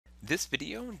This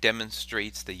video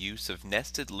demonstrates the use of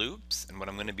nested loops, and what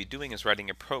I'm going to be doing is writing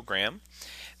a program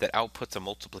that outputs a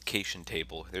multiplication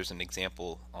table. There's an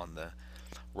example on the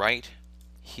right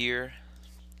here,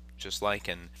 just like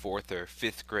in 4th or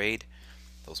 5th grade,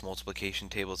 those multiplication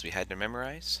tables we had to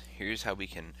memorize. Here's how we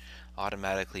can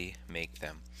automatically make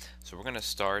them. So we're going to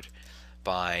start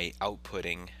by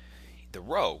outputting the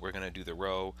row. We're going to do the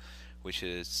row which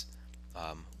is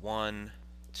 1,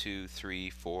 2, 3,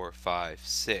 4, 5,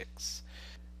 6.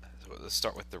 So let's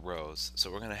start with the rows.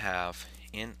 So we're going to have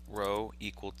int row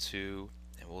equal to,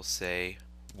 and we'll say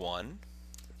 1,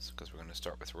 because we're going to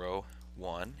start with row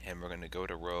 1, and we're going to go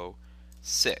to row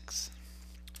 6.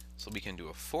 So we can do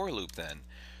a for loop then.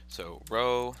 So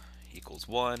row equals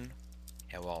 1,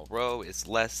 and while row is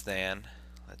less than,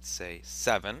 let's say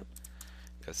 7,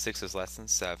 because 6 is less than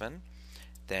 7,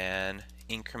 then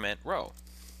increment row,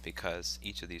 because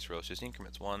each of these rows just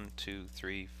increments 1, 2,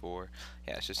 3, 4.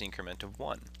 Yeah, it's just increment of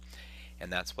 1.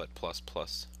 And that's what plus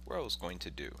plus row is going to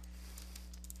do.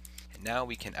 And now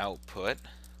we can output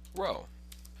row.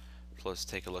 So let's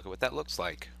take a look at what that looks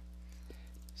like.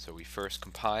 So we first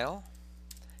compile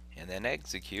and then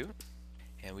execute,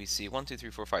 and we see 1, 2, 3,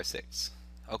 4, 5, 6.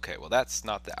 Okay, well that's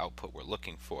not the output we're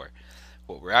looking for.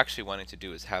 What we're actually wanting to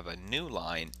do is have a new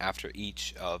line after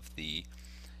each of the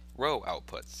row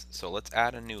outputs. So let's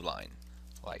add a new line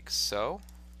like so.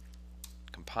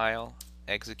 Compile,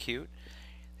 execute.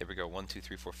 There we go, 1, 2,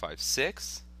 3, 4, 5,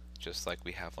 6, just like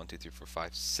we have 1, 2, 3, 4,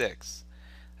 5, 6.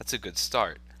 That's a good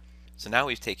start. So now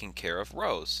we've taken care of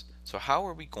rows. So how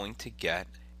are we going to get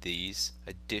these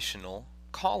additional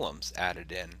columns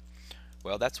added in?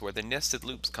 Well, that's where the nested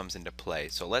loops comes into play.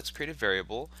 So let's create a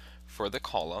variable for the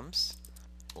columns.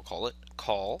 We'll call it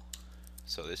col.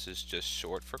 So this is just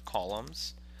short for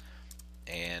columns,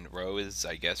 and row is,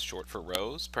 I guess, short for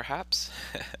rows, perhaps.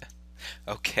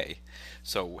 Okay,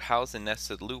 so how's the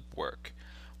nested loop work?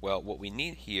 Well, what we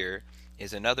need here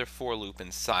is another for loop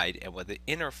inside, and what the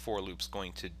inner for loop's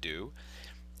going to do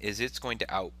is it's going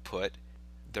to output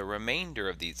the remainder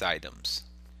of these items.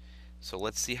 So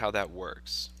let's see how that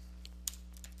works.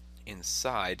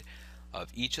 Inside of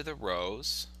each of the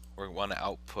rows, we want to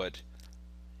output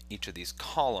each of these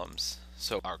columns.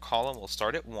 So our column will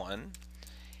start at 1,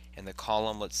 and the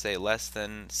column, let's say, less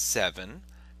than 7,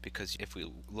 because if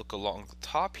we look along the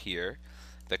top here,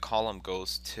 the column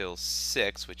goes till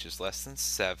 6, which is less than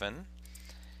 7,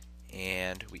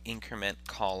 and we increment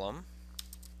column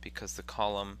because the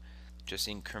column just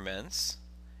increments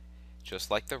just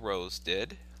like the rows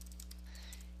did,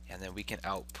 and then we can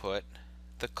output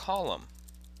the column.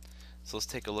 So let's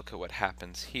take a look at what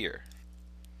happens here.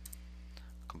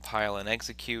 Compile and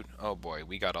execute. Oh boy,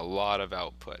 we got a lot of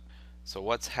output. So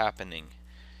what's happening?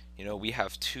 You know, we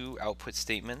have two output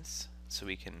statements, so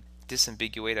we can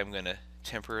disambiguate. I'm going to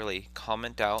temporarily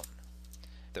comment out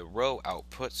the row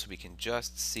output so we can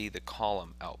just see the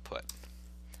column output.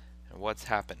 And what's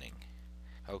happening?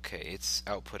 Okay, it's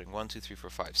outputting 1, 2, 3, 4,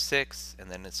 5, 6, and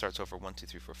then it starts over 1, 2,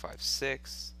 3, 4, 5,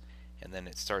 6, and then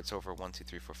it starts over 1, 2,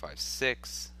 3, 4, 5,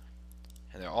 6,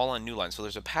 and they're all on new lines. So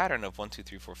there's a pattern of 1, 2,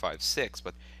 3, 4, 5, 6,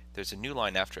 but there's a new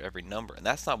line after every number, and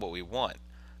that's not what we want.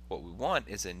 What we want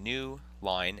is a new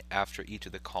line after each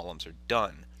of the columns are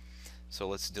done. So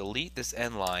let's delete this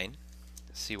end line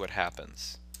to see what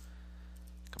happens.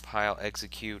 Compile,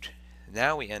 execute.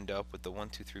 Now we end up with the 1,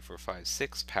 2, 3, 4, 5,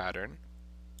 6 pattern,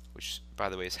 which, by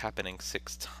the way, is happening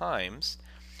 6 times,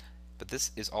 but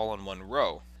this is all in one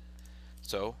row.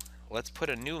 So let's put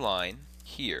a new line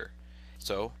here.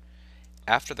 So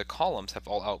after the columns have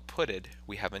all outputted,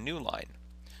 we have a new line.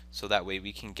 So that way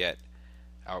we can get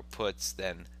outputs,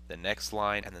 then the next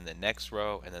line, and then the next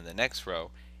row, and then the next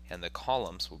row, and the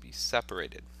columns will be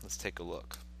separated. Let's take a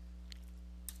look.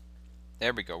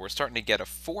 There we go. We're starting to get a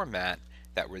format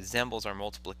that resembles our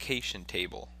multiplication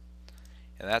table,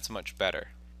 and that's much better.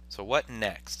 So what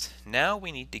next? Now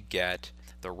we need to get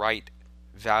the right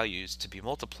values to be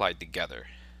multiplied together.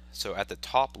 So at the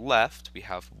top left we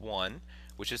have 1,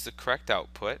 which is the correct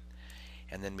output,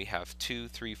 and then we have 2,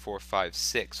 3, 4, 5,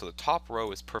 6. So the top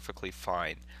row is perfectly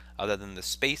fine, other than the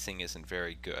spacing isn't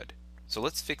very good. So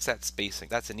let's fix that spacing.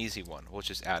 That's an easy one. We'll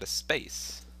just add a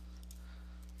space.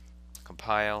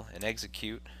 Compile and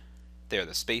execute. There,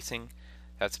 the spacing,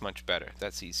 that's much better.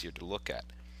 That's easier to look at.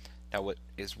 Now what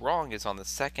is wrong is on the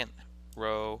second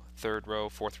row, third row,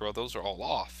 fourth row, those are all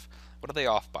off. What are they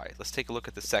off by? Let's take a look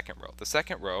at the second row. The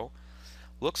second row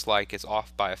looks like it's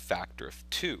off by a factor of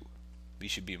 2. We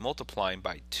should be multiplying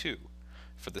by 2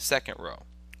 for the second row.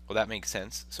 Well, that makes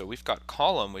sense. So we've got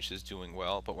column, which is doing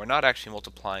well, but we're not actually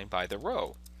multiplying by the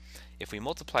row. If we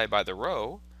multiply by the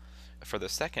row for the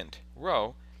second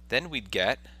row, then we'd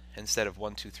get instead of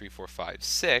 1, 2, 3, 4, 5,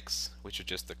 6, which are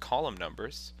just the column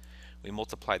numbers, we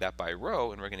multiply that by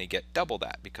row, and we're going to get double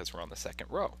that because we're on the second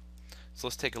row. So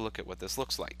let's take a look at what this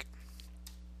looks like.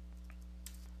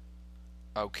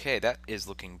 Okay, that is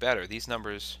looking better. These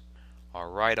numbers are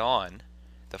right on.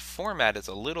 The format is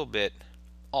a little bit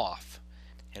off,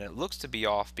 and it looks to be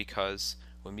off because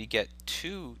when we get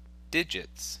 2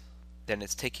 digits, then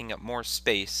it's taking up more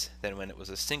space than when it was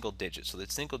a single digit. So the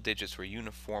single digits were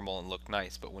uniformal and look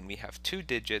nice, but when we have 2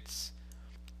 digits,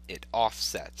 it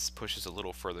offsets, pushes a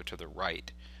little further to the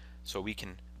right. So we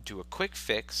can do a quick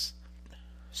fix.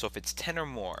 So if it's 10 or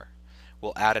more,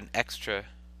 we'll add an extra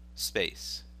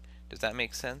space. Does that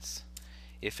make sense?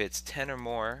 If it's 10 or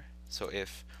more, so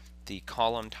if the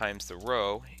column times the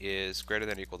row is greater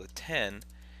than or equal to 10,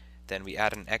 then we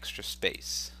add an extra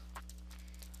space.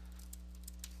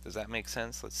 Does that make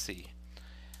sense? Let's see.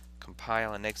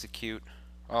 Compile and execute.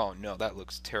 Oh no, that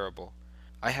looks terrible.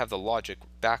 I have the logic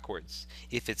backwards.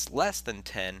 If it's less than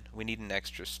 10, we need an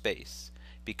extra space.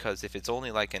 Because if it's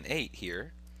only like an 8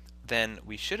 here, then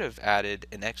we should have added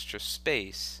an extra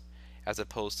space as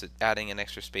opposed to adding an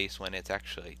extra space when it's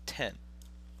actually 10.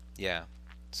 Yeah,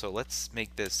 so let's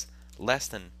make this less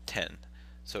than 10.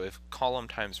 So if column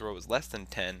times row is less than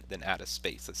 10, then add a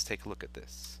space. Let's take a look at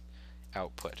this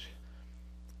output.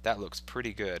 That looks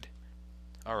pretty good.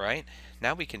 Alright,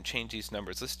 now we can change these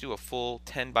numbers. Let's do a full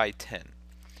 10 by 10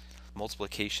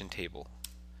 multiplication table.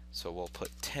 So we'll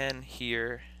put 10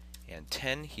 here and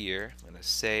 10 here. I'm going to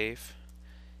save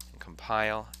and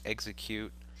compile,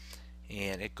 execute,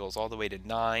 and it goes all the way to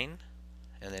 9,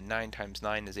 and then 9 times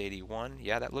 9 is 81.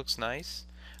 Yeah, that looks nice,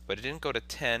 but it didn't go to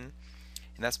 10,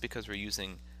 and that's because we're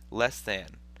using less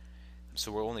than.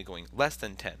 So we're only going less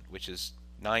than 10, which is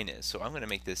 9 is. So I'm going to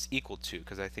make this equal to,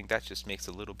 because I think that just makes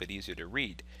it a little bit easier to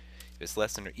read. If it's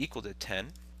less than or equal to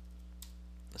 10,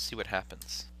 let's see what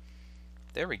happens.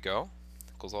 There we go.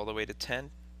 It goes all the way to 10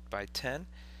 by 10.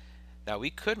 Now we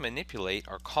could manipulate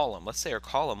our column. Let's say our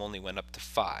column only went up to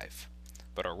 5,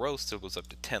 but our row still goes up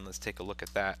to 10. Let's take a look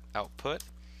at that output.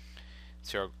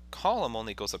 So our column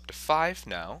only goes up to 5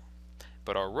 now,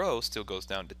 but our row still goes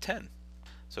down to 10.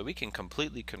 So we can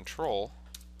completely control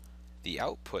the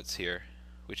outputs here,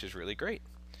 which is really great.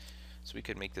 So we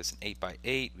could make this an 8 by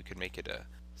 8, we could make it a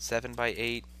 7 by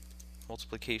 8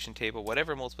 multiplication table.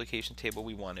 Whatever multiplication table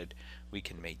we wanted, we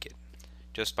can make it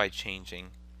just by changing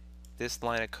this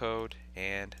line of code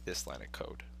and this line of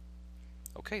code.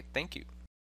 Okay, thank you.